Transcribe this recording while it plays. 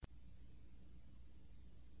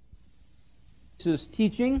Is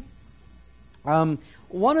teaching.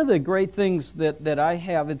 One of the great things that I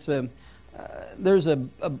have, there's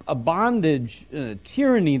a bondage,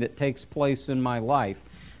 tyranny that takes place in my life,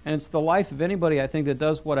 and it's the life of anybody I think that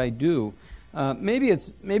does what I do. Maybe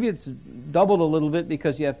it's doubled a little bit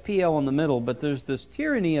because you have PL in the middle, but there's this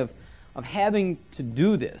tyranny of having to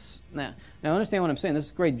do this. Now understand what I'm saying. This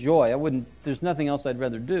is great joy. There's nothing else I'd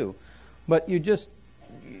rather do, but you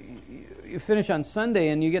finish on Sunday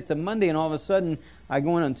and you get to Monday, and all of a sudden I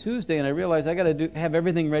go in on Tuesday and I realize I got to have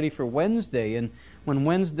everything ready for Wednesday. And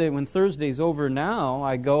when Thursday's over now,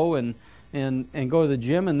 I go and go to the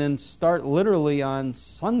gym and then start literally on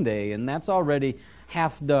Sunday, and that's already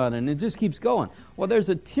half done, and it just keeps going. Well, there's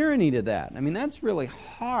a tyranny to that. I mean, that's really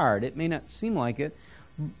hard. It may not seem like it.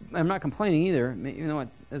 I'm not complaining either. You know what?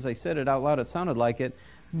 As I said it out loud, it sounded like it.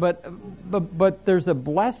 But there's a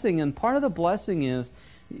blessing, and part of the blessing is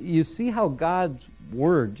you see how God's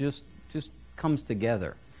Word just comes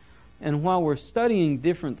together. And while we're studying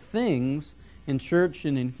different things in church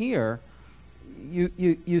and in here,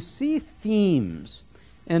 you see themes.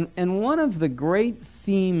 And one of the great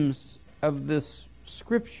themes of this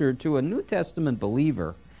Scripture to a New Testament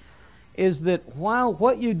believer is that while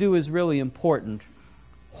what you do is really important,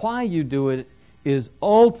 why you do it is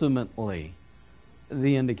ultimately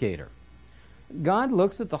the indicator. God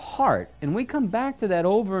looks at the heart, and we come back to that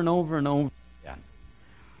over and over and over again.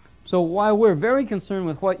 So while we're very concerned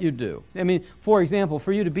with what you do, I mean, for example,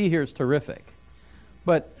 for you to be here is terrific,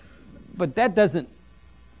 but that doesn't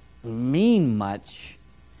mean much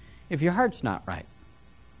if your heart's not right.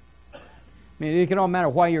 I mean, it can all matter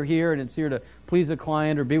why you're here, and it's here to please a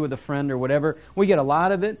client or be with a friend or whatever. We get a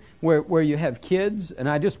lot of it where you have kids, and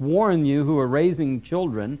I just warn you who are raising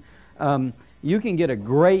children, you can get a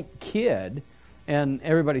great kid, and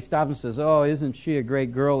everybody stops and says, oh, isn't she a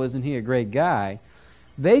great girl? Isn't he a great guy?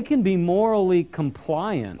 They can be morally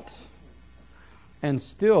compliant and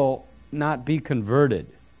still not be converted.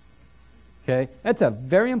 Okay? That's a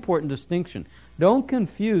very important distinction. Don't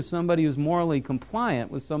confuse somebody who's morally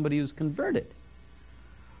compliant with somebody who's converted.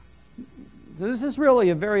 So this is really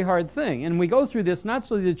a very hard thing. And we go through this not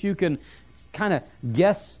so that you can kind of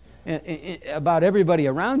guess about everybody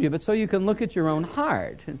around you, but so you can look at your own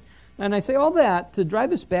heart. And I say all that to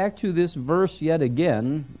drive us back to this verse yet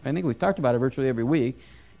again. I think we've talked about it virtually every week.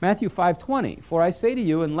 Matthew 5:20. For I say to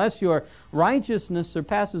you, unless your righteousness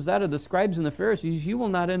surpasses that of the scribes and the Pharisees, you will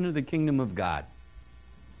not enter the kingdom of God.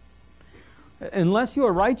 Unless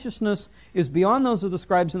your righteousness is beyond those of the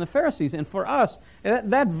scribes and the Pharisees. And for us,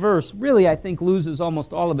 that verse really, I think, loses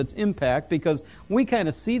almost all of its impact because we kind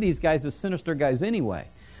of see these guys as sinister guys anyway.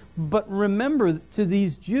 But remember, to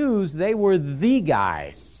these Jews, they were the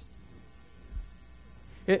guys.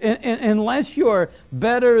 Unless you're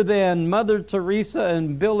better than Mother Teresa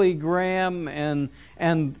and Billy Graham and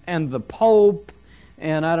the Pope,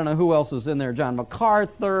 and I don't know who else is in there, John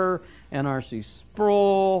MacArthur and R.C.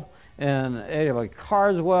 Sproul and A.W.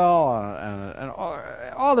 Carswell and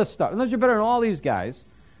all this stuff. Unless you're better than all these guys,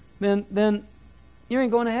 then you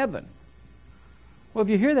ain't going to heaven. Well, if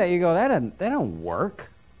you hear that, you go, that don't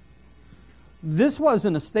work. This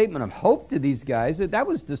wasn't a statement of hope to these guys. That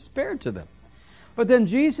was despair to them. But then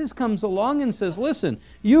Jesus comes along and says, listen,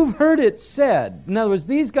 you've heard it said. In other words,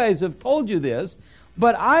 these guys have told you this,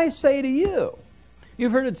 but I say to you.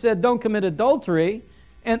 You've heard it said, don't commit adultery,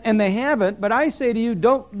 and they haven't, but I say to you,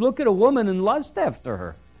 don't look at a woman and lust after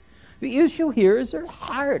her. The issue here is their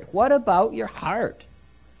heart. What about your heart?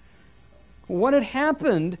 What had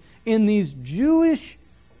happened in these Jewish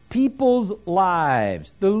people's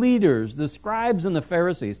lives, the leaders, the scribes and the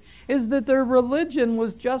Pharisees, is that their religion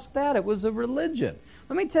was just that. It was a religion.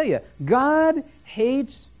 Let me tell you, God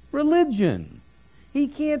hates religion. He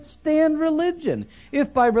can't stand religion.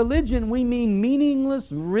 If by religion we mean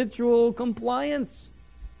meaningless ritual compliance,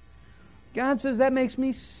 God says that makes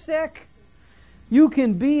me sick. You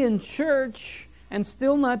can be in church and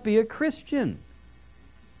still not be a Christian.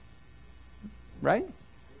 Right?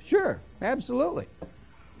 Sure, absolutely.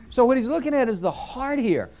 So what he's looking at is the heart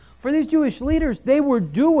here. For these Jewish leaders, they were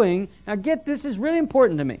doing, now get this, is really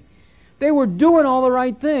important to me. They were doing all the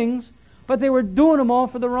right things, but they were doing them all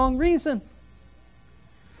for the wrong reason.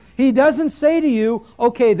 He doesn't say to you,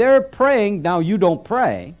 okay, they're praying, now you don't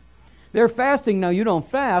pray. They're fasting, now you don't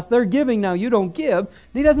fast. They're giving, now you don't give.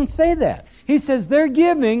 He doesn't say that. He says they're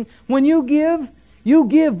giving. When you give,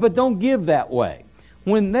 but don't give that way.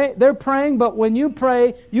 When they're praying, but when you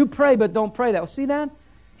pray, but don't pray that way. See that?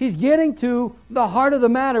 He's getting to the heart of the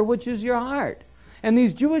matter, which is your heart. And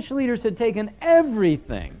these Jewish leaders had taken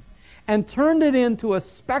everything and turned it into a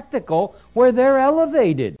spectacle where they're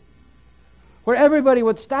elevated. where everybody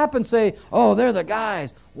would stop and say, oh, they're the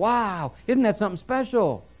guys. Wow, isn't that something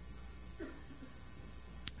special?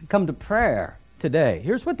 Come to prayer today.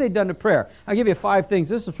 Here's what they've done to prayer. I'll give you 5 things.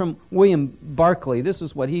 This is from William Barclay. This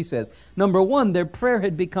is what he says. Number 1, their prayer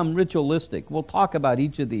had become ritualistic. We'll talk about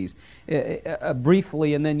each of these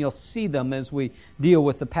briefly, and then you'll see them as we deal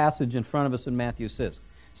with the passage in front of us in Matthew 6.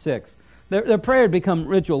 Their prayer had become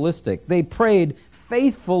ritualistic. They prayed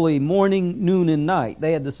faithfully morning, noon, and night.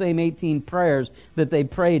 They had the same 18 prayers that they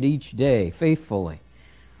prayed each day, faithfully.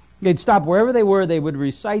 They'd stop wherever they were, they would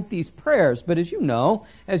recite these prayers. But as you know,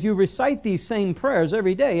 as you recite these same prayers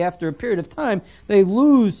every day, after a period of time, they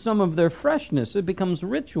lose some of their freshness. It becomes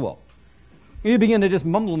ritual. You begin to just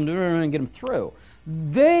mumble them and get them through.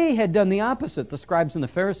 They had done the opposite, the scribes and the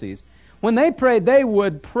Pharisees. When they prayed, they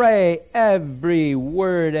would pray every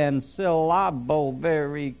word and syllable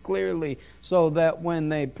very clearly, so that when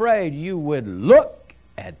they prayed, you would look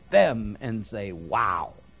at them and say,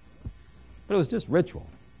 wow. But it was just ritual.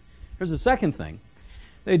 Here's the second thing.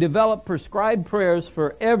 They developed prescribed prayers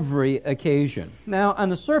for every occasion. Now, on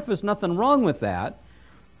the surface, nothing wrong with that.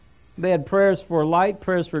 They had prayers for light,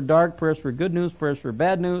 prayers for dark, prayers for good news, prayers for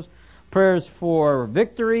bad news, prayers for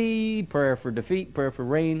victory, prayer for defeat, prayer for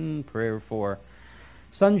rain, prayer for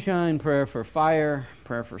sunshine, prayer for fire,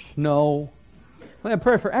 prayer for snow. They had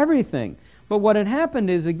prayer for everything. But what had happened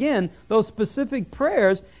is, again, those specific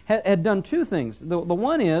prayers had done 2 things. The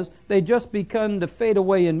one is they just begun to fade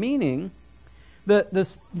away in meaning.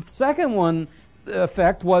 The second one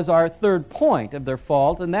effect was our third point of their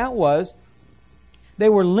fault, and that was they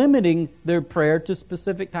were limiting their prayer to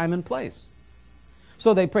specific time and place.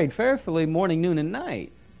 So they prayed faithfully morning, noon, and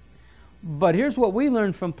night. But here's what we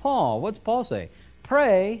learned from Paul. What's Paul say?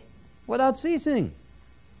 Pray without ceasing.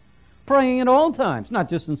 Praying at all times, not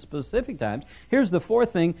just in specific times. Here's the 4th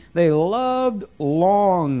thing. They loved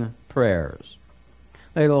long prayers.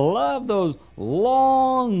 They loved those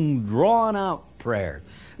long, drawn-out prayers.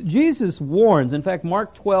 Jesus warns, in fact,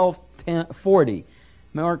 Mark 12:40,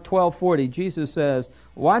 Jesus says,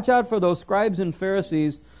 watch out for those scribes and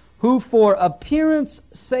Pharisees who for appearance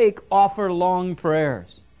sake offer long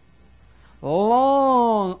prayers.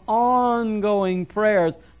 Long, ongoing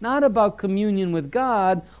prayers, not about communion with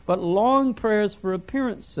God, but long prayers for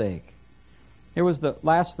appearance sake. Here was the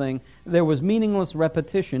last thing. There was meaningless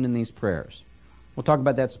repetition in these prayers. We'll talk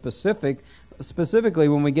about that specifically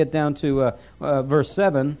when we get down to verse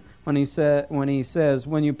 7, when he says,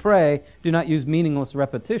 when you pray, do not use meaningless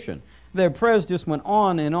repetition. Their prayers just went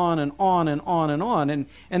on and on and on and on and on,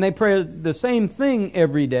 and they prayed the same thing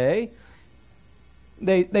every day.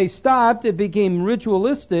 They stopped. It became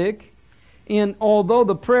ritualistic. And although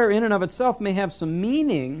the prayer in and of itself may have some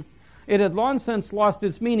meaning, it had long since lost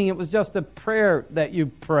its meaning. It was just a prayer that you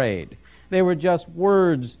prayed. They were just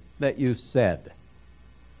words that you said.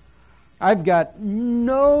 I've got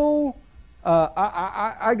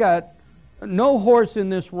I got no horse in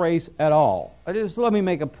this race at all. Let me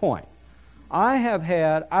make a point. I have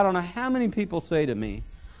had, I don't know how many people say to me,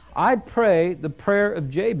 I pray the prayer of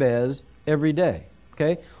Jabez every day.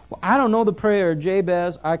 Okay? Well, I don't know the prayer of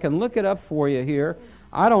Jabez. I can look it up for you here.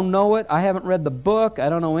 I don't know it. I haven't read the book. I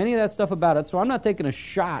don't know any of that stuff about it, so I'm not taking a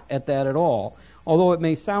shot at that at all, although it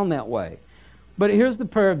may sound that way. But here's the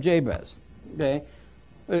prayer of Jabez. Okay?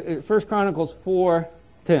 1 Chronicles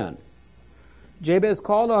 4:10. Jabez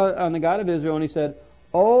called on the God of Israel, and he said,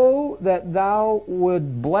 "Oh, that thou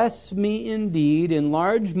would bless me indeed,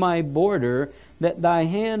 enlarge my border, that thy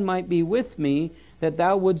hand might be with me, that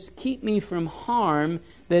thou wouldst keep me from harm,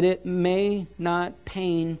 that it may not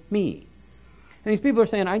pain me." And these people are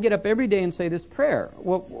saying, I get up every day and say this prayer.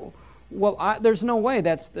 Well, there's no way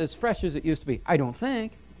that's as fresh as it used to be. I don't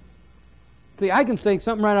think. See, I can take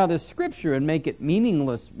something right out of this scripture and make it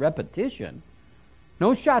meaningless repetition.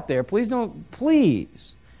 No shot there. Please don't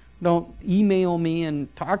email me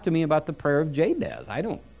and talk to me about the prayer of Jabez. I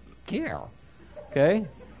don't care. Okay?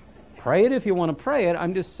 Pray it if you want to pray it.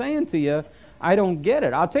 I'm just saying to you, I don't get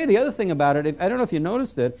it. I'll tell you the other thing about it. I don't know if you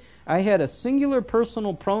noticed it. I had a singular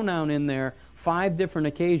personal pronoun in there 5 different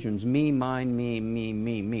occasions. Me, mine,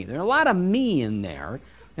 me. There's a lot of me in there,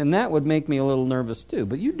 and that would make me a little nervous too.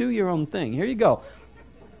 But you do your own thing. Here you go.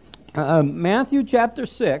 Matthew chapter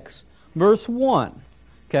 6, verse 1.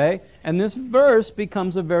 Okay? And this verse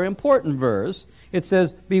becomes a very important verse. It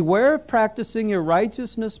says, "Beware of practicing your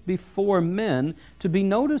righteousness before men to be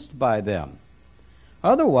noticed by them.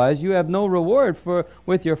 Otherwise, you have no reward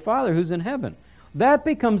with your Father who's in heaven." That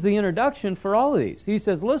becomes the introduction for all of these. He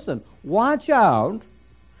says, listen, watch out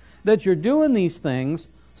that you're doing these things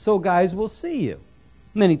so guys will see you.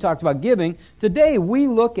 And then he talked about giving. Today, we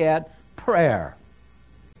look at prayer.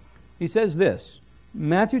 He says this,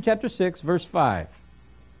 Matthew chapter 6, verse 5.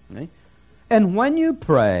 Okay? And when you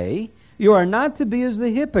pray, you are not to be as the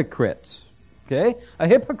hypocrites. Okay? A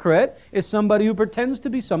hypocrite is somebody who pretends to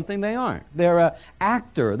be something they aren't. They're an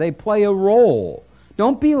actor. They play a role.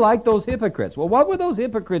 Don't be like those hypocrites. Well, what were those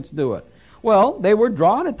hypocrites doing? Well, they were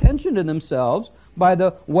drawing attention to themselves by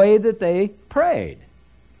the way that they prayed.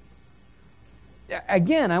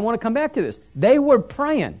 Again, I want to come back to this. They were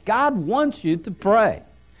praying. God wants you to pray.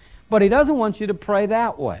 But He doesn't want you to pray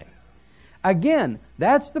that way. Again,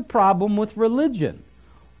 that's the problem with religion.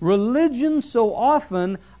 Religion so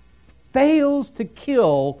often fails to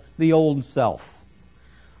kill the old self.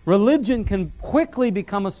 Religion can quickly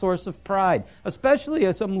become a source of pride, especially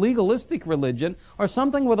as some legalistic religion or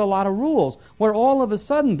something with a lot of rules, where all of a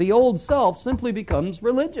sudden the old self simply becomes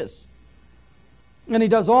religious. And he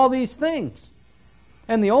does all these things.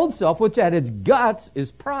 And the old self, which at its guts is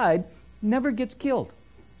pride, never gets killed.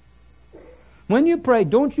 When you pray,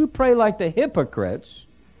 don't you pray like the hypocrites,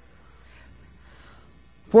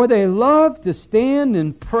 for they love to stand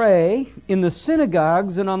and pray in the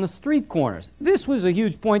synagogues and on the street corners. This was a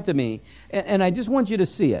huge point to me, and I just want you to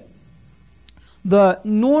see it. The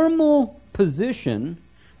normal position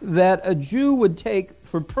that a Jew would take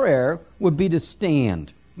for prayer would be to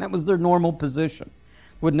stand. That was their normal position.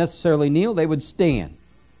 Wouldn't necessarily kneel, they would stand.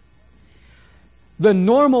 The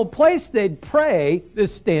normal place they'd pray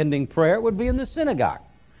this standing prayer would be in the synagogue.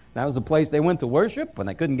 That was the place they went to worship. When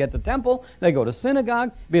they couldn't get to temple, they go to synagogue.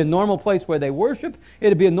 It'd be a normal place where they worship.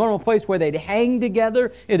 It'd be a normal place where they'd hang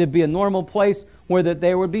together. It'd be a normal place where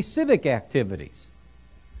there would be civic activities.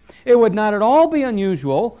 It would not at all be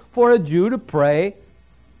unusual for a Jew to pray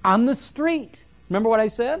on the street. Remember what I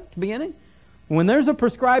said at the beginning? When there's a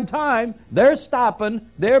prescribed time, they're stopping,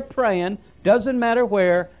 they're praying, doesn't matter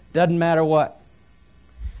where, doesn't matter what.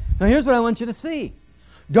 Now here's what I want you to see.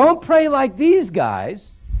 Don't pray like these guys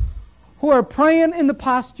who are praying in the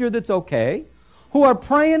posture that's okay, who are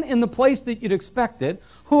praying in the place that you'd expect it,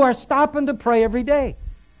 who are stopping to pray every day.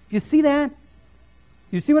 You see that?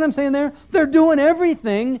 You see what I'm saying there? They're doing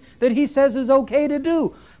everything that he says is okay to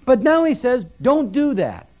do. But now he says, don't do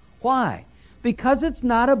that. Why? Because it's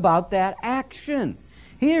not about that action.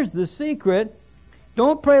 Here's the secret.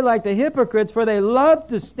 Don't pray like the hypocrites, for they love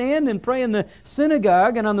to stand and pray in the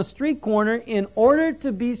synagogue and on the street corner in order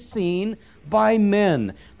to be seen by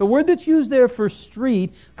men. The word that's used there for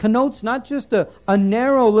street connotes not just a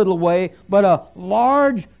narrow little way, but a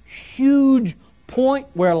large, huge point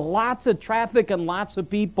where lots of traffic and lots of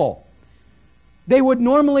people. They would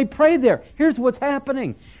normally pray there. Here's what's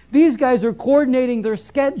happening. These guys are coordinating their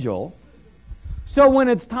schedule, so when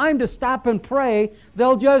it's time to stop and pray,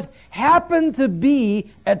 they'll just happen to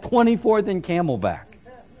be at 24th and Camelback.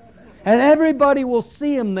 And everybody will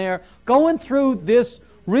see them there going through this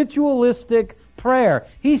ritualistic prayer.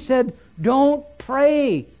 He said, don't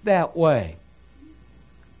pray that way.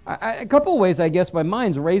 A couple of ways, I guess, my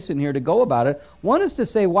mind's racing here to go about it. One is to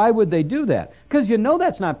say, why would they do that? Because you know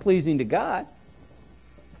that's not pleasing to God.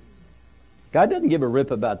 God doesn't give a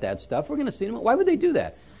rip about that stuff. We're going to see him. Why would they do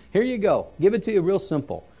that? Here you go. Give it to you real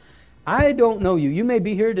simple. I don't know you. You may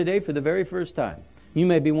be here today for the very first time. You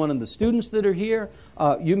may be one of the students that are here.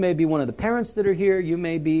 You may be one of the parents that are here. You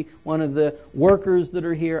may be one of the workers that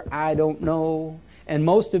are here. I don't know. And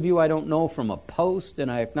most of you I don't know from a post,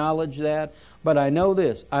 and I acknowledge that. But I know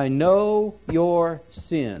this. I know your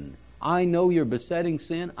sin. I know your besetting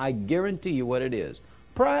sin. I guarantee you what it is.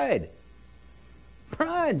 Pride.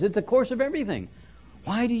 Pride. It's a course of everything.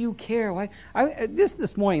 Why do you care?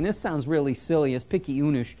 This morning, this sounds really silly, it's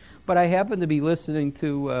picayunish, but I happened to be listening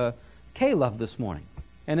to K-Love this morning,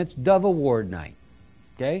 and it's Dove Award night.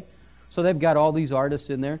 Okay? So they've got all these artists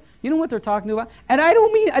in there. You know what they're talking about? And I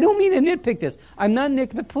don't mean to nitpick this. I'm not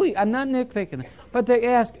nitpicking. But they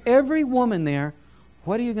ask every woman there,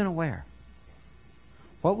 what are you going to wear?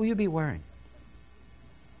 What will you be wearing?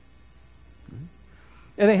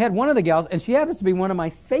 And they had one of the gals, and she happens to be one of my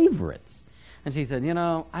favorites. And she said,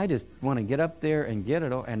 I just want to get up there and get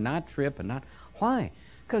it and not trip and not. Why?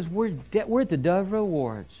 Because we're at the Dove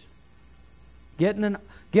Awards, getting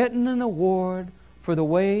an award for the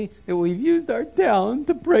way that we've used our talent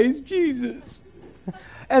to praise Jesus.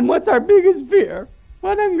 And what's our biggest fear?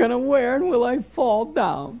 What I'm going to wear, and will I fall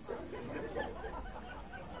down?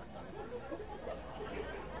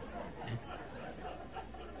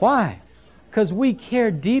 Why? Because we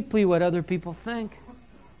care deeply what other people think.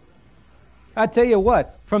 I tell you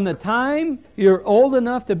what, from the time you're old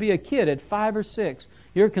enough to be a kid at 5 or 6,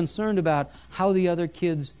 you're concerned about how the other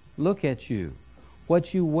kids look at you,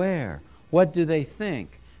 what you wear, what do they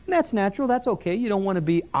think. And that's natural, that's okay. You don't want to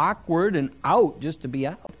be awkward and out just to be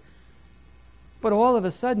out. But all of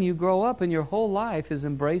a sudden you grow up and your whole life is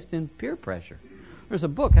embraced in peer pressure. There's a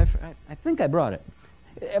book, I think I brought it.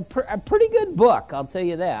 A pretty good book, I'll tell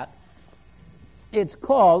you that. It's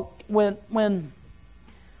called When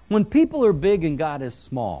People Are Big and God Is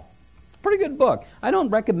Small. It's a pretty good book. I don't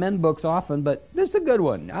recommend books often, but this is a good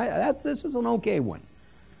one. This is an okay one.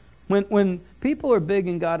 When people are big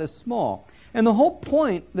and God is small. And the whole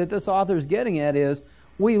point that this author is getting at is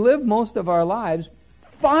we live most of our lives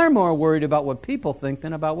far more worried about what people think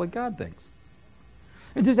than about what God thinks.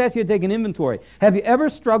 I just ask you to take an inventory. Have you ever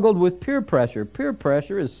struggled with peer pressure? Peer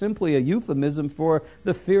pressure is simply a euphemism for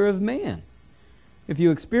the fear of man. If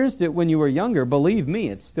you experienced it when you were younger, believe me,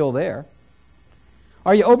 it's still there.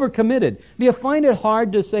 Are you overcommitted? Do you find it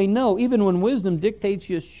hard to say no, even when wisdom dictates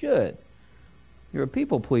you should? You're a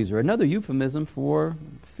people pleaser, another euphemism for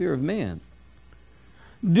fear of man.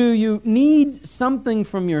 Do you need something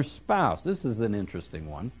from your spouse? This is an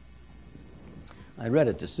interesting one. I read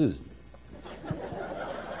it to Susan.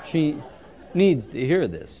 She needs to hear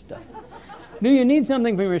this stuff. Do you need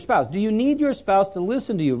something from your spouse? Do you need your spouse to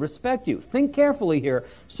listen to you, respect you? Think carefully here.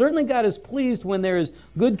 Certainly God is pleased when there is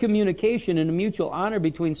good communication and a mutual honor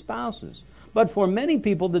between spouses. But for many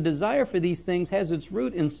people, the desire for these things has its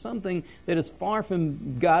root in something that is far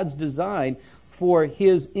from God's design for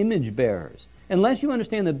His image bearers. Unless you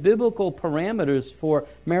understand the biblical parameters for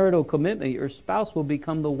marital commitment, your spouse will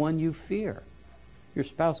become the one you fear. Your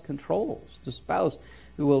spouse controls. The spouse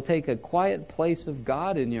who will take a quiet place of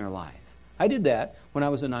God in your life. I did that when I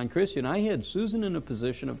was a non-Christian. I had Susan in a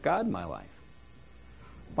position of God in my life.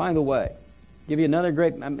 By the way, give you another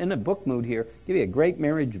great, I'm in a book mood here, give you a great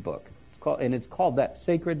marriage book. It's called that,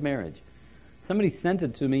 Sacred Marriage. Somebody sent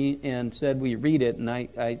it to me and said, will you read it? And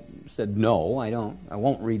I said, no, I don't. I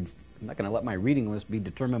won't read. I'm not going to let my reading list be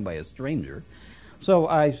determined by a stranger.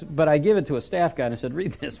 But I give it to a staff guy and I said,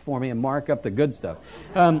 read this for me and mark up the good stuff.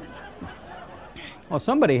 Well,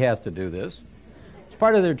 somebody has to do this. It's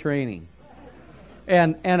part of their training.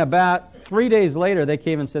 And about 3 days later, they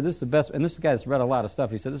came and said, this is the best, and this guy's read a lot of stuff.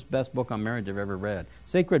 He said, this is the best book on marriage I've ever read.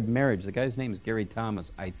 Sacred Marriage. The guy's name is Gary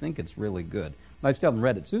Thomas. I think it's really good. I still haven't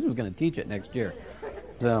read it. Susan's going to teach it next year.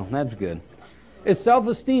 So that's good. Is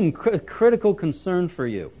self-esteem critical concern for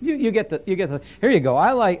you? You get the. Here you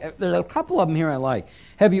go. There's a couple of them here I like.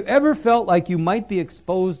 Have you ever felt like you might be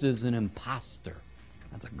exposed as an imposter?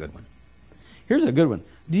 That's a good one. Here's a good one.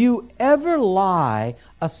 Do you ever lie,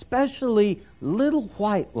 especially little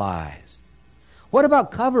white lies? What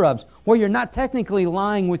about cover-ups where you're not technically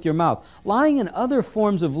lying with your mouth? Lying and other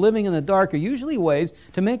forms of living in the dark are usually ways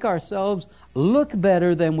to make ourselves look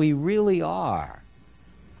better than we really are.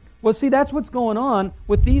 Well, see, that's what's going on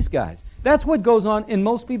with these guys. That's what goes on in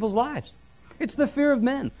most people's lives. It's the fear of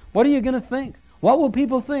men. What are you going to think? What will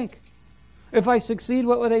people think? If I succeed,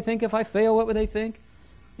 what will they think? If I fail, what will they think?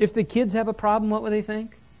 If the kids have a problem, what will they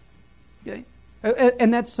think? Okay?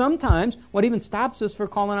 And that's sometimes what even stops us from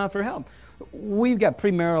calling out for help. We've got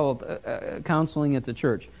premarital counseling at the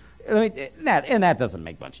church. That doesn't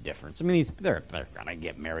make much difference. I mean, they're going to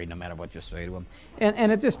get married no matter what you say to them.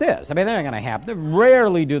 And it just is. I mean, they're going to happen.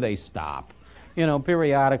 Rarely do they stop.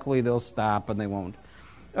 Periodically they'll stop and they won't.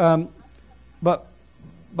 But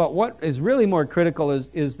what is really more critical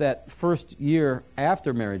is that first year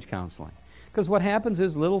after marriage counseling. Because what happens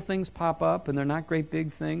is little things pop up and they're not great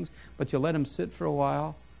big things, but you let them sit for a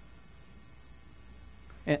while.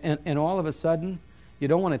 And all of a sudden, you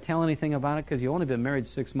don't want to tell anything about it because you've only been married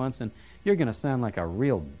 6 months and you're going to sound like a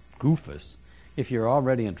real goofus if you're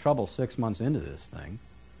already in trouble 6 months into this thing.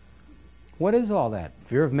 What is all that?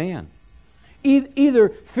 Fear of man. Either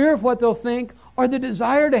fear of what they'll think or the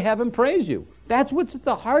desire to have him praise you. That's what's at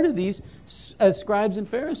the heart of these scribes and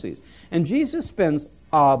Pharisees. And Jesus spends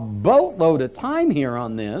a boatload of time here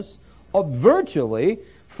on this, virtually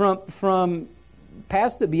from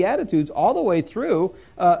past the Beatitudes all the way through,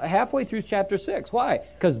 halfway through chapter 6. Why?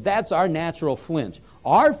 Because that's our natural flinch.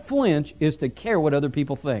 Our flinch is to care what other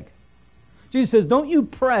people think. Jesus says, don't you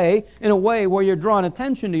pray in a way where you're drawing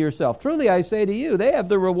attention to yourself. Truly I say to you, they have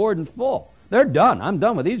their reward in full. They're done. I'm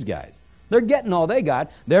done with these guys. They're getting all they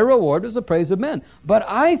got. Their reward is the praise of men. But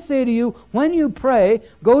I say to you, when you pray,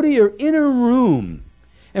 go to your inner room.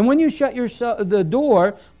 And when you shut the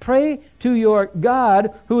door, pray to your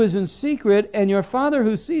God who is in secret, and your Father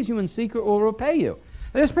who sees you in secret will repay you.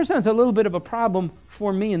 This presents a little bit of a problem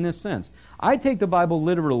for me in this sense. I take the Bible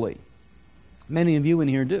literally. Many of you in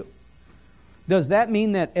here do. Does that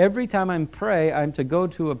mean that every time I pray, I'm to go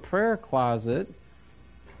to a prayer closet?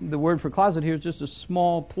 The word for closet here is just a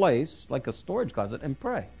small place, like a storage closet, and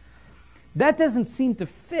pray. That doesn't seem to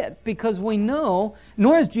fit because we know,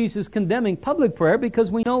 nor is Jesus condemning public prayer because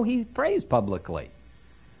we know he prays publicly.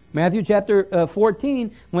 Matthew chapter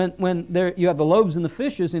 14, when there you have the loaves and the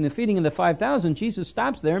fishes and the feeding of the 5,000, Jesus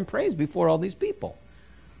stops there and prays before all these people.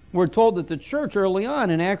 We're told that the church early on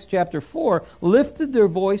in Acts chapter 4 lifted their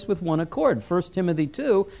voice with one accord. 1 Timothy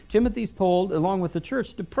 2, Timothy's told, along with the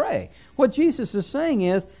church, to pray. What Jesus is saying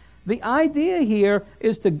is, the idea here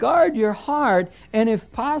is to guard your heart and,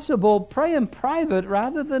 if possible, pray in private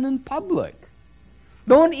rather than in public.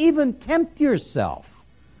 Don't even tempt yourself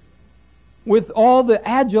with all the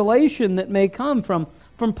adulation that may come from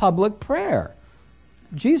public prayer.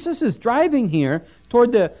 Jesus is driving here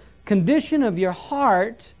toward the condition of your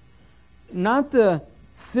heart, not the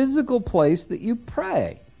physical place that you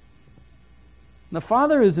pray. The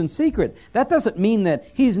Father is in secret. That doesn't mean that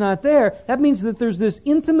He's not there. That means that there's this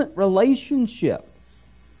intimate relationship,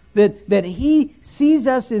 that He sees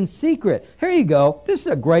us in secret. Here you go. This is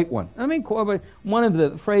a great one. Let me quote one of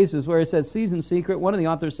the phrases where it says sees in secret. One of the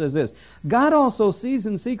authors says this: God also sees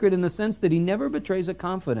in secret in the sense that He never betrays a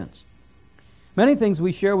confidence. Many things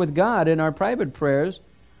we share with God in our private prayers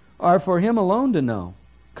are for Him alone to know.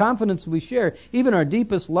 Confidence we share, even our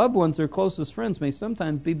deepest loved ones or closest friends, may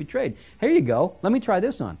sometimes be betrayed. Here you go. Let me try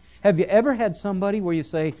this on. Have you ever had somebody where you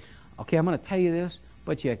say, okay, I'm going to tell you this,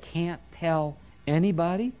 but you can't tell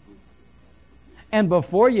anybody? And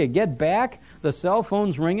before you get back, the cell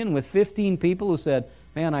phone's ringing with 15 people who said,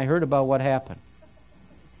 man, I heard about what happened.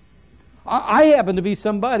 I happen to be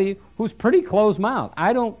somebody who's pretty closed-mouthed.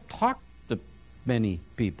 I don't talk to many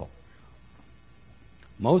people.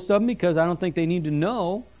 Most of them because I don't think they need to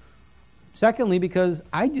know. Secondly, because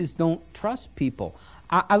I just don't trust people.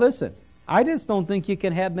 Listen, I just don't think you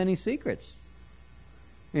can have many secrets.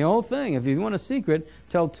 The whole thing, if you want a secret,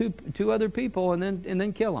 tell two other people and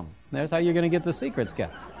then kill them. That's how you're going to get the secrets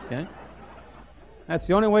kept. Okay? That's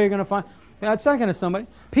the only way you're going to find. That's not going to somebody.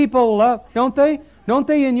 People love, don't they? Don't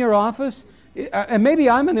they in your office? And maybe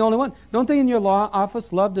I'm the only one. Don't they in your law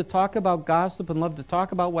office love to talk about gossip and love to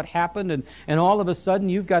talk about what happened, and all of a sudden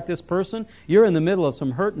you've got this person, you're in the middle of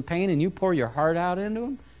some hurt and pain, and you pour your heart out into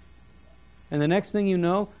them? And the next thing you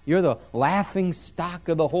know, you're the laughing stock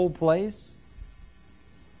of the whole place?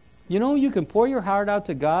 You know, you can pour your heart out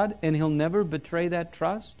to God and He'll never betray that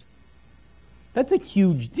trust. That's a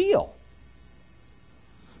huge deal.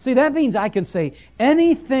 See, that means I can say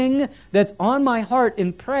anything that's on my heart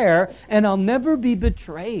in prayer, and I'll never be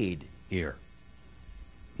betrayed here.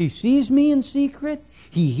 He sees me in secret.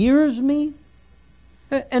 He hears me.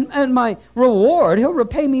 And my reward, He'll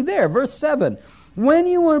repay me there. Verse 7, when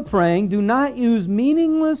you are praying, do not use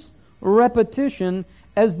meaningless repetition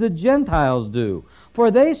as the Gentiles do, for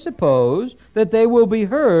they suppose that they will be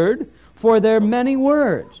heard for their many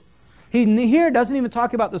words. He here doesn't even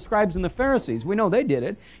talk about the scribes and the Pharisees. We know they did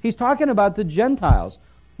it. He's talking about the Gentiles,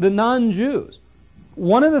 the non-Jews.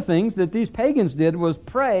 One of the things that these pagans did was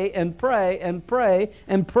pray and pray and pray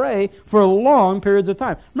and pray for long periods of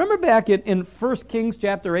time. Remember back in 1 Kings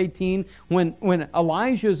chapter 18 when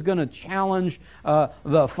Elijah is going to challenge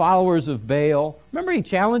the followers of Baal. Remember he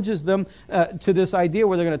challenges them to this idea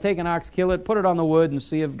where they're going to take an ox, kill it, put it on the wood, and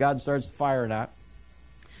see if God starts the fire or not.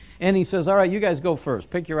 And he says, all right, you guys go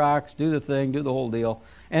first. Pick your ox, do the thing, do the whole deal,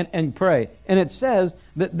 and pray. And it says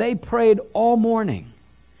that they prayed all morning.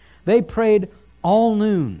 They prayed all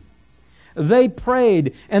noon. They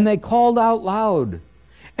prayed and they called out loud.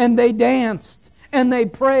 And they danced and they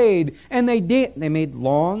prayed and they made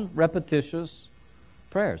long, repetitious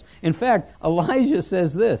prayers. In fact, Elijah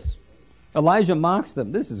says this. Elijah mocks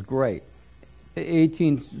them. This is great.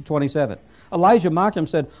 18:27. Elijah mocked them and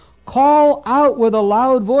said, call out with a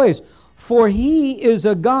loud voice, for he is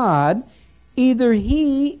a god. Either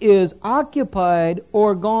he is occupied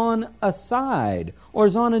or gone aside, or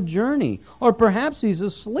is on a journey, or perhaps he's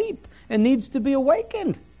asleep and needs to be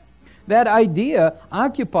awakened. That idea,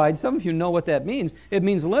 occupied, some of you know what that means. It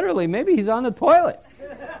means literally, maybe he's on the toilet.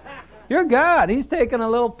 You're God. He's taking a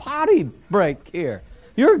little potty break here.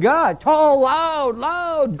 You're God. Call loud,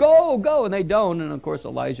 loud, go, go. And they don't. And of course,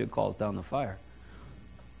 Elijah calls down the fire.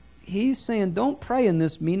 He's saying, don't pray in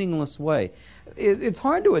this meaningless way. It's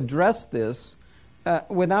hard to address this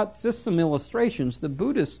without just some illustrations. The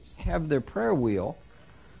Buddhists have their prayer wheel.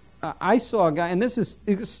 I saw a guy, and this is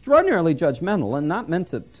extraordinarily judgmental and not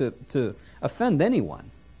meant to offend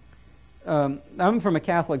anyone. I'm from a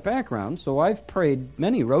Catholic background, so I've prayed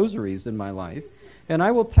many rosaries in my life, and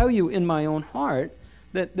I will tell you in my own heart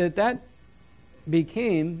that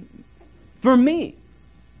became, for me,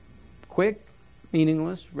 quick,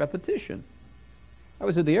 meaningless repetition. I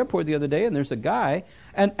was at the airport the other day, and there's a guy,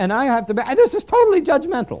 and I have to be, this is totally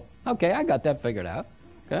judgmental. Okay, I got that figured out.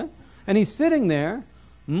 Okay? And he's sitting there,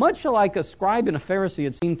 much like a scribe and a Pharisee,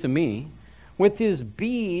 it seemed to me, with his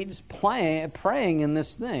beads praying in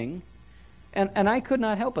this thing. And I could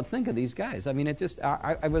not help but think of these guys. I mean, it just,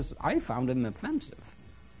 I found them offensive.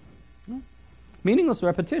 Meaningless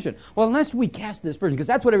repetition. Well, unless we cast this person, because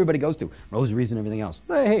that's what everybody goes to, rosaries and everything else.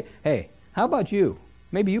 Hey, how about you?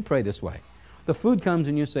 Maybe you pray this way. The food comes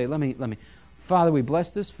and you say, let me, Father, we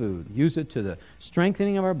bless this food. Use it to the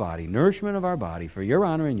strengthening of our body, nourishment of our body, for your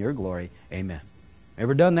honor and your glory. Amen.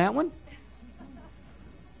 Ever done that one?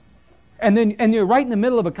 And you're right in the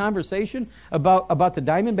middle of a conversation about the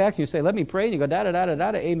Diamondbacks, and you say, let me pray, and you go,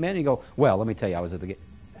 da-da-da-da-da, amen, and you go, well, let me tell you, I was at the game.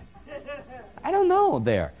 I don't know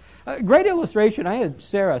there. Great illustration. I had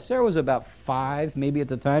Sarah. Sarah was about 5, maybe at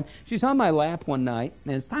the time. She's on my lap one night,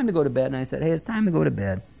 and it's time to go to bed, and I said, hey, it's time to go to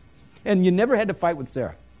bed. And you never had to fight with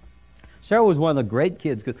Sarah. Sarah was one of the great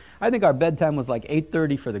kids, because I think our bedtime was like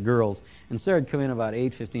 8:30 for the girls, and Sarah would come in about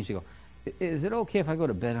 8:15. She'd go, is it okay if I go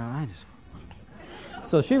to bed?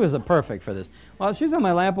 So she was perfect for this. Well, she was on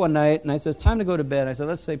my lap one night, and I said, it's time to go to bed. I said,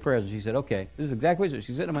 let's say prayers. And she said, okay. This is exactly what she said.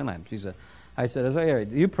 She's sitting on my lap. I said, all right,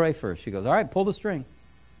 you pray first. She goes, all right, pull the string.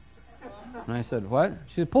 And I said, what?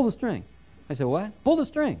 She said, pull the string. I said, what? Pull the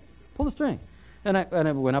string. Pull the string. And I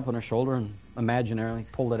went up on her shoulder and imaginarily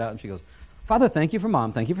pulled it out, and she goes, Father, thank you for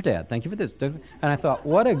Mom. Thank you for Dad. Thank you for this. And I thought,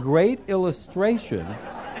 what a great illustration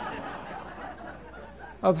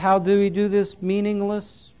of how do we do this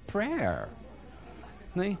meaningless prayer.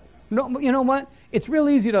 No, you know what? It's real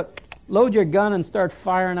easy to load your gun and start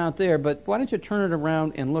firing out there, but why don't you turn it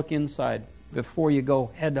around and look inside before you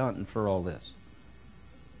go head hunting for all this?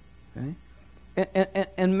 Okay?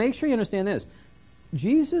 And make sure you understand this.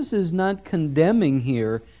 Jesus is not condemning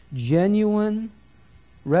here genuine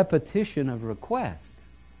repetition of request.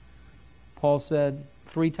 Paul said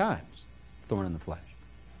 3 times, thorn in the flesh.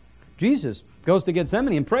 Jesus goes to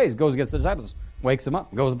Gethsemane and prays, goes against the disciples, wakes them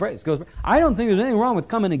up, goes and prays, I don't think there's anything wrong with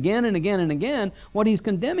coming again and again and again. What he's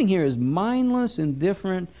condemning here is mindless,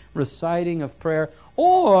 indifferent reciting of prayer,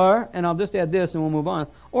 or, and I'll just add this and we'll move on,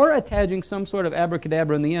 or attaching some sort of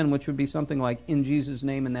abracadabra in the end, which would be something like, in Jesus'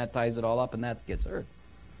 name, and that ties it all up, and that gets heard.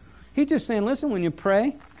 He's just saying, listen, when you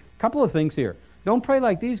pray, a couple of things here. Don't pray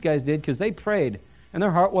like these guys did, because they prayed, and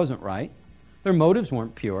their heart wasn't right. Their motives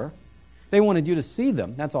weren't pure. They wanted you to see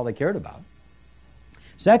them. That's all they cared about.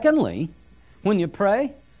 Secondly, when you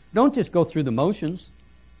pray, don't just go through the motions.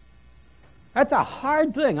 That's a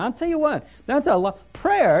hard thing. I'll tell you what, that's a lot.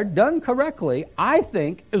 Prayer done correctly, I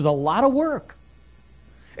think, is a lot of work.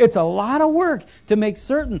 It's a lot of work to make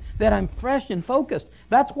certain that I'm fresh and focused.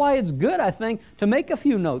 That's why it's good, I think, to make a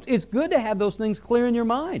few notes. It's good to have those things clear in your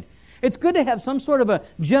mind. It's good to have some sort of a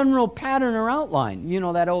general pattern or outline. You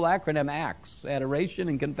know, that old acronym ACTS, adoration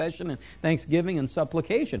and confession and thanksgiving and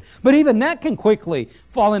supplication. But even that can quickly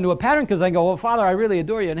fall into a pattern, because I go, well, Father, I really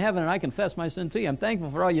adore you in heaven, and I confess my sin to you. I'm thankful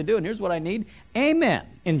for all you do, and here's what I need. Amen.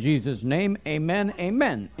 In Jesus' name. Amen.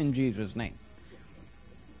 Amen. In Jesus' name.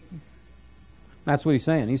 That's what he's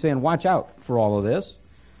saying. He's saying, watch out for all of this.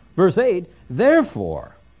 Verse 8,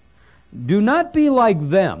 therefore, do not be like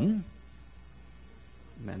them.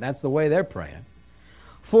 Man, that's the way they're praying.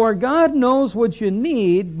 For God knows what you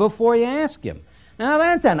need before you ask Him. Now,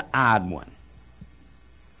 that's an odd one.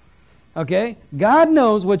 Okay? God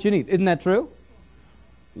knows what you need. Isn't that true?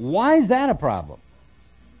 Why is that a problem?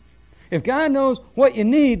 If God knows what you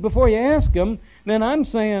need before you ask Him, then I'm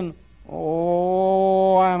saying,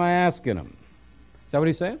 oh, I'm asking Him. Is that what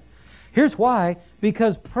he's saying? Here's why.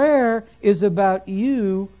 Because prayer is about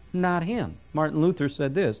you, not Him. Martin Luther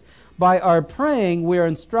said this. By our praying, we are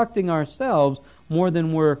instructing ourselves more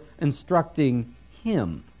than we're instructing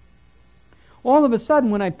Him. All of a sudden,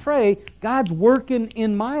 when I pray, God's working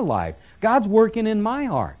in my life. God's working in my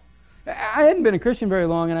heart. I hadn't been a Christian very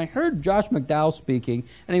long, and I heard Josh McDowell speaking,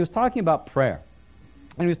 and he was talking about prayer.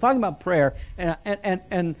 And he was talking about prayer,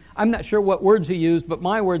 and I'm not sure what words he used, but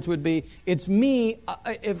my words would be, it's me,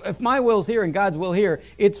 if my will's here and God's will here,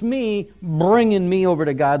 it's me bringing me over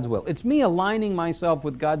to God's will. It's me aligning myself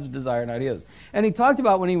with God's desire and ideas. And he talked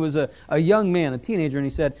about when he was a young man, a teenager, and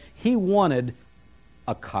he said he wanted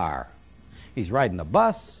a car. He's riding the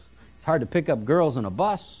bus. It's hard to pick up girls in a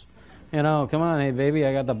bus. You know, come on, hey, baby,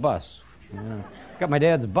 I got the bus. You know, got my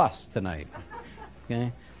dad's bus tonight.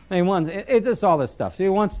 Okay? He wants, it's just all this stuff. So he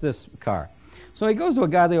wants this car. So he goes to a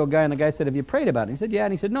godly old guy, and the guy said, have you prayed about it? He said, yeah.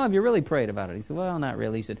 And he said, no, have you really prayed about it? He said, well, not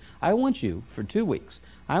really. He said, I want you, for 2 weeks,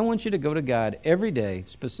 I want you to go to God every day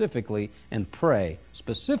specifically and pray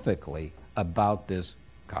specifically about this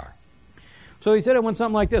car. So he said it went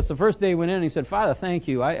something like this. The first day he went in and he said, Father, thank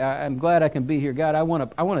you. I'm glad I can be here. God, I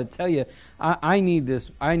want to tell you, I need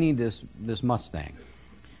this Mustang.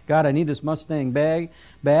 God, I need this Mustang bad.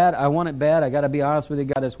 I want it bad. I got to be honest with you,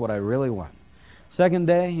 God, it's what I really want. Second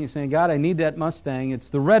day, he's saying, God, I need that Mustang. It's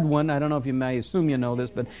the red one. I don't know if you may assume you know this,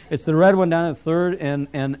 but it's the red one down at 3rd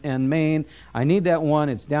and Main. I need that one.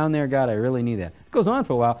 It's down there. God, I really need that. It goes on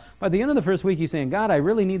for a while. By the end of the first week, he's saying, God, I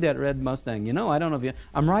really need that red Mustang. You know, I don't know if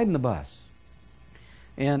I'm riding the bus.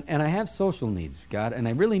 And I have social needs, God, and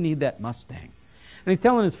I really need that Mustang. And he's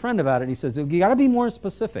telling his friend about it, and he says, you got to be more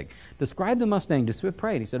specific. Describe the Mustang. Just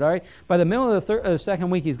pray. And he said, all right. By the middle of the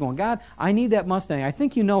second week, he's going, God, I need that Mustang. I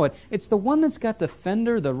think you know it. It's the one that's got the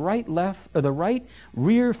fender, the right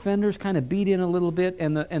rear fenders kind of beat in a little bit,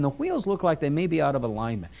 and the wheels look like they may be out of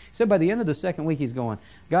alignment. He said by the end of the second week, he's going,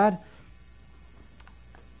 God,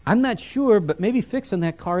 I'm not sure, but maybe fixing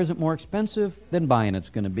that car isn't more expensive than buying it's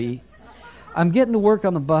going to be. I'm getting to work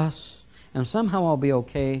on the bus, and somehow I'll be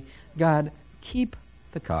okay. God, keep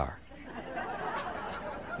the car.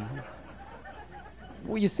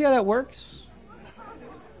 Well, you see how that works?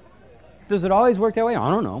 Does it always work that way? I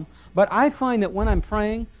don't know. But I find that when I'm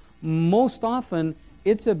praying, most often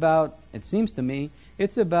it seems to me,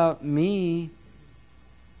 it's about me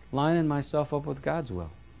lining myself up with God's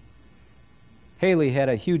will. Haley had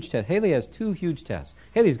a huge test. Haley has 2 huge tests.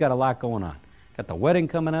 Haley's got a lot going on. Got the wedding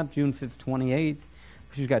coming up, June 5th, 28th.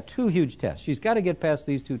 She's got 2 huge tests. She's got to get past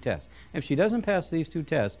these 2 tests. If she doesn't pass these 2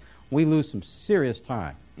 tests, we lose some serious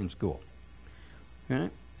time in school. Okay?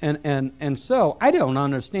 And so I don't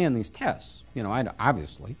understand these tests,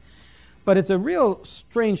 obviously. But it's a real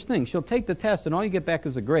strange thing. She'll take the test, and all you get back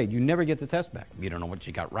is a grade. You never get the test back. You don't know what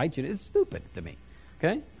she got right. It's stupid to me.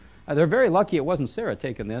 Okay? They're very lucky it wasn't Sarah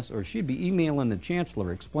taking this, or she'd be emailing the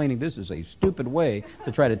chancellor explaining this is a stupid way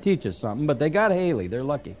to try to teach us something. But they got Haley. They're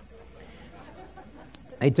lucky.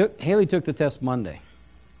 Haley took the test Monday.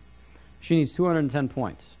 She needs 210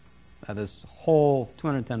 points. This whole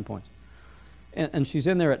 210 points. And she's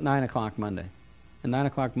in there at 9 o'clock Monday. At 9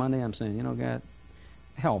 o'clock Monday, I'm saying, God,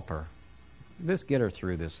 help her. Let's get her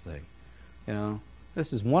through this thing.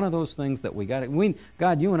 This is one of those things that we got to...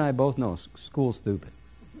 God, you and I both know school's stupid.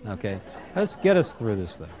 Okay? Let's get us through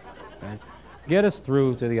this thing. Okay? Get us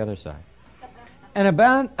through to the other side. And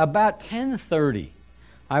about 10:30,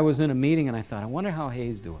 I was in a meeting, and I thought, I wonder how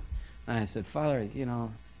Hayes doing. And I said, Father,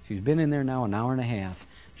 she's been in there now an hour and a half.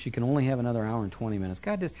 She can only have another hour and 20 minutes.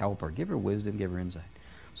 God, just help her. Give her wisdom. Give her insight.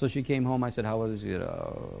 So she came home. I said, how was it?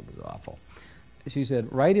 Oh, it was awful. She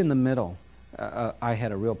said, right in the middle, I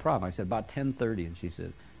had a real problem. I said, about 10:30. And she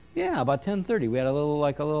said, yeah, about 10:30. We had a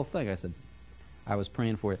little thing. I said, I was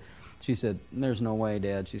praying for you. She said, there's no way,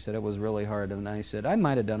 Dad. She said, it was really hard. And I said, I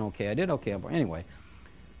might have done okay. I did okay. Anyway,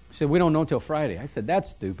 she said, we don't know till Friday. I said, that's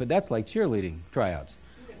stupid. That's like cheerleading tryouts.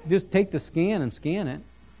 Just take the scan and scan it.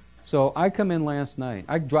 So I come in last night.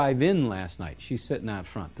 I drive in last night. She's sitting out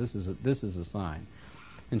front. This is a sign.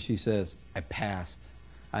 And she says, I passed.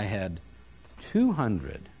 I had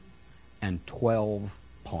 212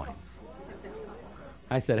 points.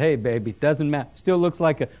 I said, hey, baby, doesn't matter. Still looks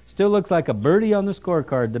like a birdie on the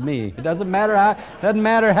scorecard to me. It doesn't matter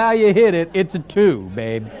how you hit it. It's a 2,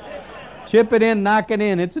 babe. Chip it in, knock it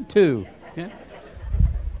in. It's a 2. Yeah?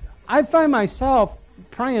 I find myself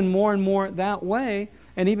praying more and more that way,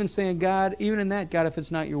 and even saying, God, even in that, God, if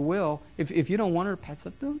it's not your will, if you don't want her, pass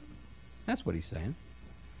it through. That's what he's saying.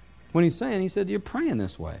 When he's saying, he said, you're praying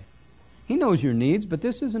this way. He knows your needs, but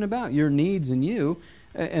this isn't about your needs and you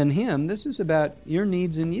and him. This is about your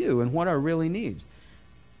needs and you and what are really needs.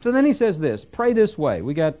 So then he says this, pray this way.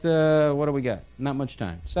 We got, what do we got? Not much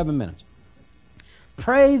time. 7 minutes.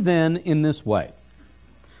 Pray then in this way.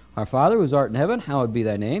 Our Father who art in heaven, hallowed be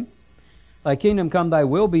thy name. Thy kingdom come, thy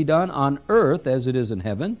will be done on earth as it is in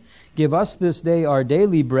heaven. Give us this day our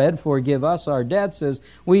daily bread. Forgive us our debts as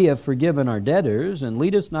we have forgiven our debtors. And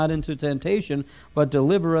lead us not into temptation, but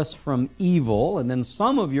deliver us from evil. And then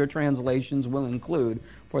some of your translations will include,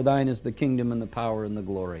 for thine is the kingdom and the power and the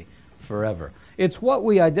glory forever. It's what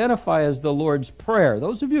we identify as the Lord's Prayer.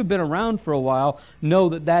 Those of you who have been around for a while know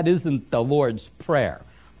that that isn't the Lord's Prayer.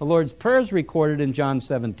 The Lord's Prayer is recorded in John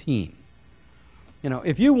 17.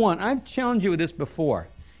 If you want, I've challenged you with this before.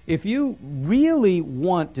 If you really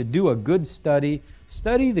want to do a good study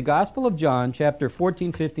the Gospel of John, chapter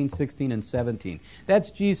 14, 15, 16, and 17.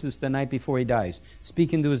 That's Jesus the night before he dies,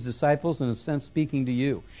 speaking to his disciples and in a sense speaking to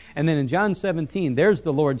you. And then in John 17, there's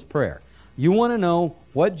the Lord's Prayer. You want to know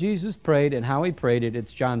what Jesus prayed and how he prayed it,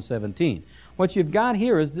 it's John 17. What you've got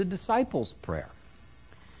here is the disciples' prayer.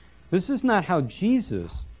 This is not how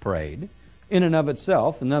Jesus prayed. in and of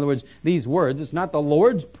itself. In other words, these words, it's not the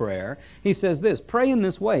Lord's Prayer. He says this, pray in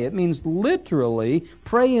this way. It means literally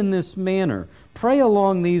pray in this manner. Pray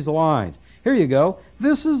along these lines. Here you go.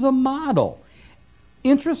 This is a model.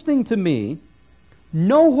 Interesting to me,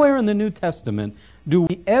 nowhere in the New Testament do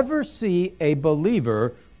we ever see a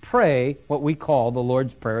believer pray what we call the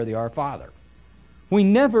Lord's Prayer, the Our Father. We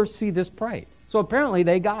never see this prayed. So apparently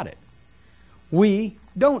they got it. We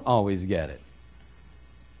don't always get it.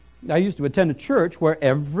 I used to attend a church where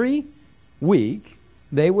every week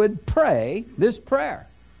they would pray this prayer.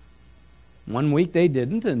 One week they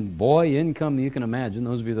didn't, and boy, in come, you can imagine,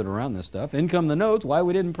 those of you that are around this stuff, in come the notes why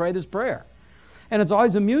we didn't pray this prayer. And it's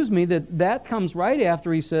always amused me that that comes right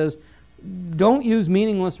after he says, don't use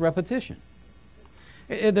meaningless repetition.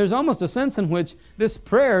 There's almost a sense in which this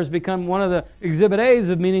prayer has become one of the exhibit A's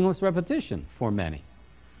of meaningless repetition for many.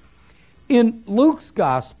 In Luke's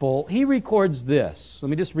gospel, he records this. Let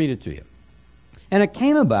me just read it to you. And it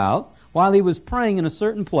came about, while he was praying in a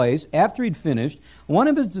certain place, after he'd finished, one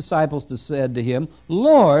of his disciples said to him,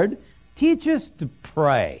 Lord, teach us to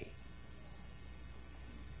pray.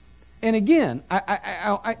 And again,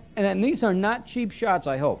 and these are not cheap shots,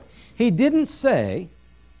 I hope. He didn't say,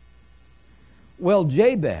 well,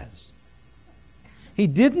 Jabez. He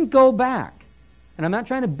didn't go back. And I'm not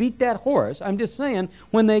trying to beat that horse. I'm just saying,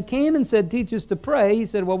 when they came and said, teach us to pray, he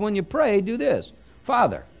said, well, when you pray, do this.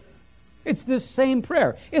 Father. It's this same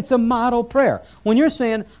prayer. It's a model prayer. When you're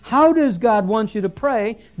saying, how does God want you to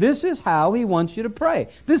pray? This is how he wants you to pray.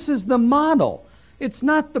 This is the model. It's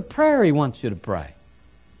not the prayer he wants you to pray.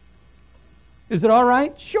 Is it all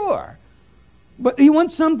right? Sure. But he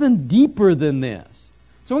wants something deeper than this.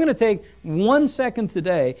 So we're going to take 1 second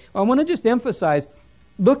today. I want to just emphasize,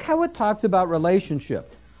 look how it talks about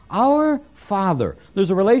relationship. Our Father.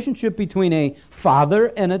 There's a relationship between a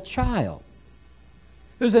father and a child.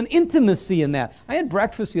 There's an intimacy in that. I had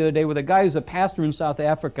breakfast the other day with a guy who's a pastor in South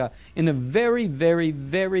Africa in a very, very,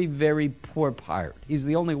 very, very poor part. He's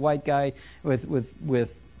the only white guy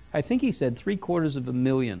with I think he said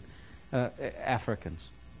 750,000 Africans.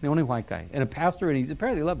 The only white guy. And a pastor, and he's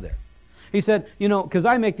apparently lived there. He said, you know, because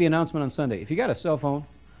I make the announcement on Sunday, if you got a cell phone,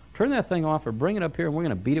 turn that thing off or bring it up here and we're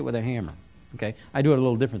going to beat it with a hammer. Okay? I do it a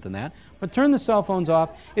little different than that. But turn the cell phones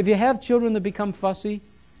off. If you have children that become fussy,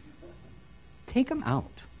 take them out.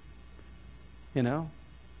 You know?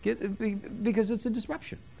 Because it's a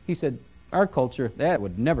disruption. He said, our culture, that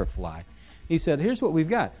would never fly. He said, here's what we've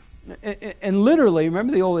got. And literally,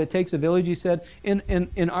 remember the old "it takes a village," he said?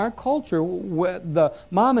 In our culture, the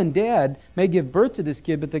mom and dad may give birth to this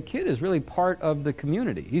kid, but the kid is really part of the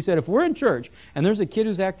community. He said, if we're in church and there's a kid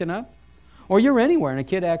who's acting up, or you're anywhere and a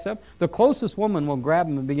kid acts up, the closest woman will grab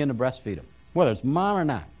him and begin to breastfeed him. Whether it's mom or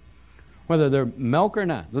not. Whether they're milk or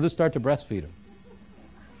not. They'll just start to breastfeed him.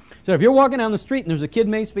 So if you're walking down the street and there's a kid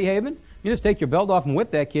misbehaving, you just take your belt off and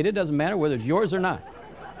whip that kid. It doesn't matter whether it's yours or not.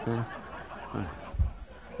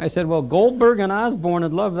 I said, well, Goldberg and Osborne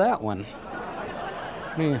would love that one.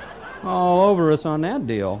 All over us on that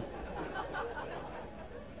deal.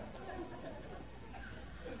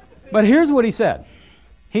 But here's what he said.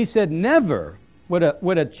 He said, never would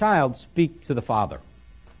a child speak to the father.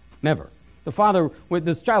 Never.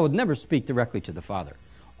 This child would never speak directly to the father.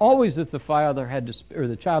 Always if the father had to, or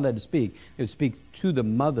the child had to speak, it would speak to the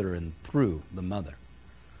mother and through the mother.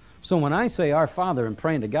 So when I say our Father and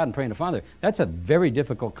praying to God and praying to Father, that's a very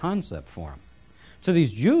difficult concept for them. To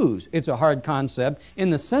these Jews, it's a hard concept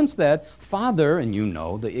in the sense that Father, and you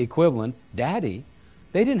know the equivalent, Daddy,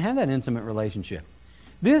 they didn't have that intimate relationship.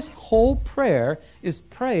 This whole prayer is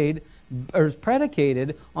prayed or is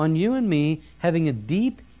predicated on you and me having a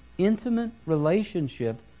deep, intimate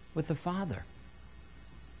relationship with the Father.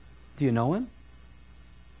 Do you know Him?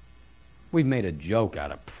 We've made a joke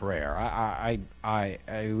out of prayer.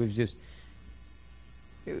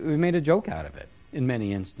 We made a joke out of it in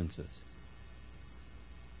many instances.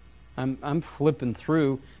 I'm flipping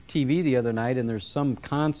through TV the other night, and there's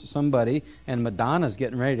somebody, and Madonna's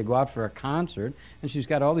getting ready to go out for a concert, and she's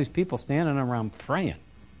got all these people standing around praying.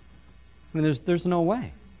 I mean, there's no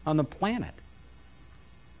way on the planet.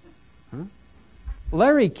 Huh?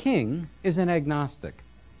 Larry King is an agnostic.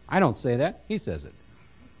 I don't say that. He says it.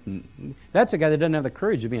 That's a guy that doesn't have the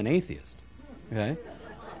courage to be an atheist. Okay?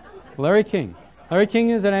 Larry King. Larry King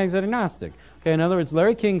is an agnostic. Okay, in other words,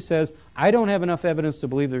 Larry King says, I don't have enough evidence to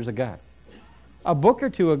believe there's a God. A book or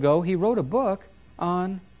two ago, he wrote a book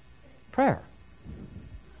on prayer.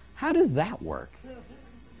 How does that work?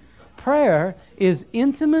 Prayer is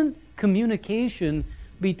intimate communication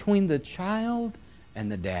between the child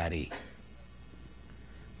and the daddy.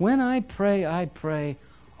 When I pray,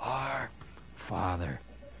 our Father.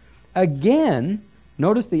 Again,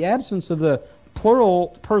 notice the absence of the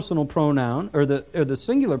plural personal pronoun, or the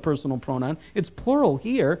singular personal pronoun. It's plural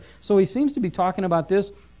here, so he seems to be talking about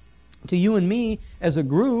this to you and me as a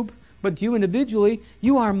group, but to you individually.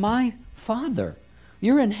 You are my Father.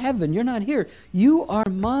 You're in heaven. You're not here. You are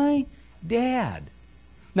my Dad.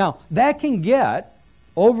 Now, that can get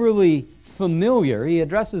overly familiar. He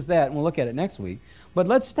addresses that, and we'll look at it next week. But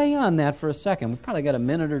let's stay on that for a second. We've probably got a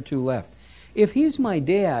minute or two left. If He's my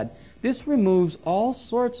Dad, this removes all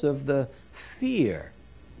sorts of the fear.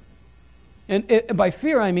 And by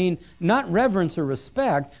fear, I mean not reverence or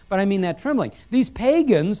respect, but I mean that trembling. These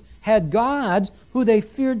pagans had gods who they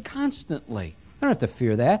feared constantly. I don't have to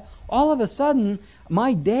fear that. All of a sudden,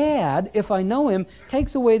 my Dad, if I know Him,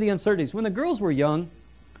 takes away the uncertainties. When the girls were young,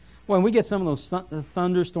 when we get some of those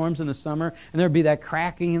thunderstorms in the summer, and there'd be that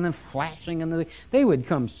cracking and then flashing, and they would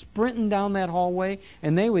come sprinting down that hallway,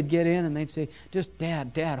 and they would get in, and they'd say, "Just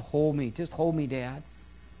Dad, hold me. Just hold me, Dad.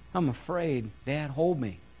 I'm afraid. Dad, hold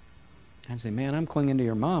me." I'd say, "Man, I'm clinging to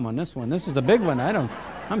your mom on this one. This is a big one.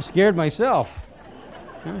 I'm scared myself."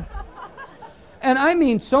 And I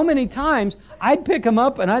mean, so many times, I'd pick them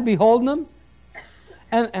up, and I'd be holding them,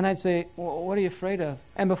 and I'd say, "Well, what are you afraid of?"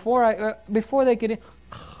 And before they could...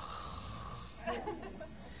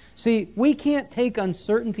 See, we can't take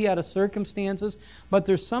uncertainty out of circumstances, but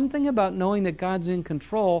there's something about knowing that God's in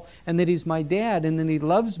control and that He's my Dad and that He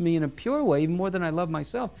loves me in a pure way, even more than I love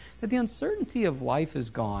myself, that the uncertainty of life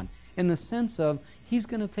is gone in the sense of He's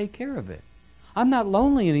going to take care of it. I'm not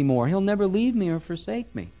lonely anymore. He'll never leave me or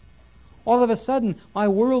forsake me. All of a sudden, my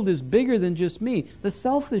world is bigger than just me. The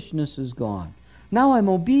selfishness is gone. Now I'm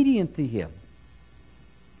obedient to Him.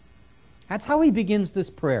 That's how he begins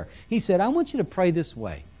this prayer. He said, I want you to pray this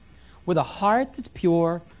way, with a heart that's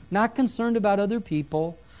pure, not concerned about other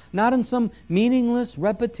people, not in some meaningless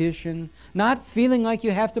repetition, not feeling like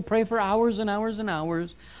you have to pray for hours and hours and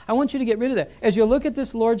hours. I want you to get rid of that. As you look at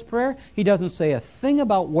this Lord's Prayer, He doesn't say a thing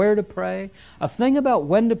about where to pray, a thing about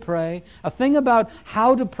when to pray, a thing about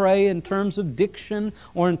how to pray in terms of diction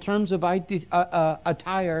or in terms of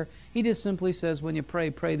attire. He just simply says, when you pray,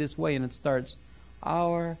 pray this way, and it starts,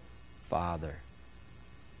 Our Father.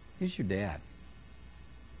 He's your Dad.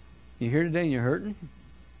 You're here today and you're hurting?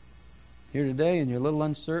 Here today and you're a little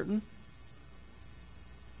uncertain?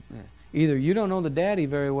 Either you don't know the Daddy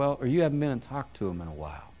very well, or you haven't been and talked to Him in a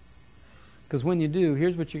while. Because when you do,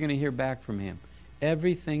 here's what you're going to hear back from Him.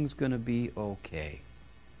 Everything's going to be okay,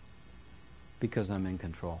 because I'm in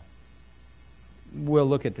control. We'll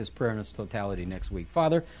look at this prayer in its totality next week.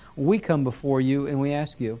 Father, we come before You and we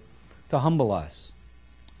ask You to humble us.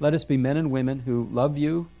 Let us be men and women who love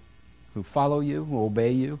You, who follow You, who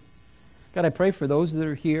obey You. God, I pray for those that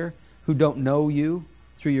are here who don't know You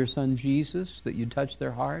through Your Son Jesus, that You touch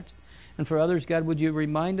their heart. And for others, God, would You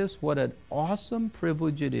remind us what an awesome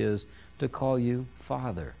privilege it is to call You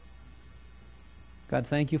Father. God,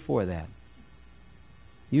 thank You for that.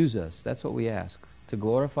 Use us, that's what we ask, to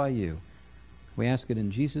glorify You. We ask it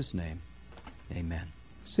in Jesus' name. Amen.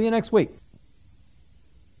 See you next week.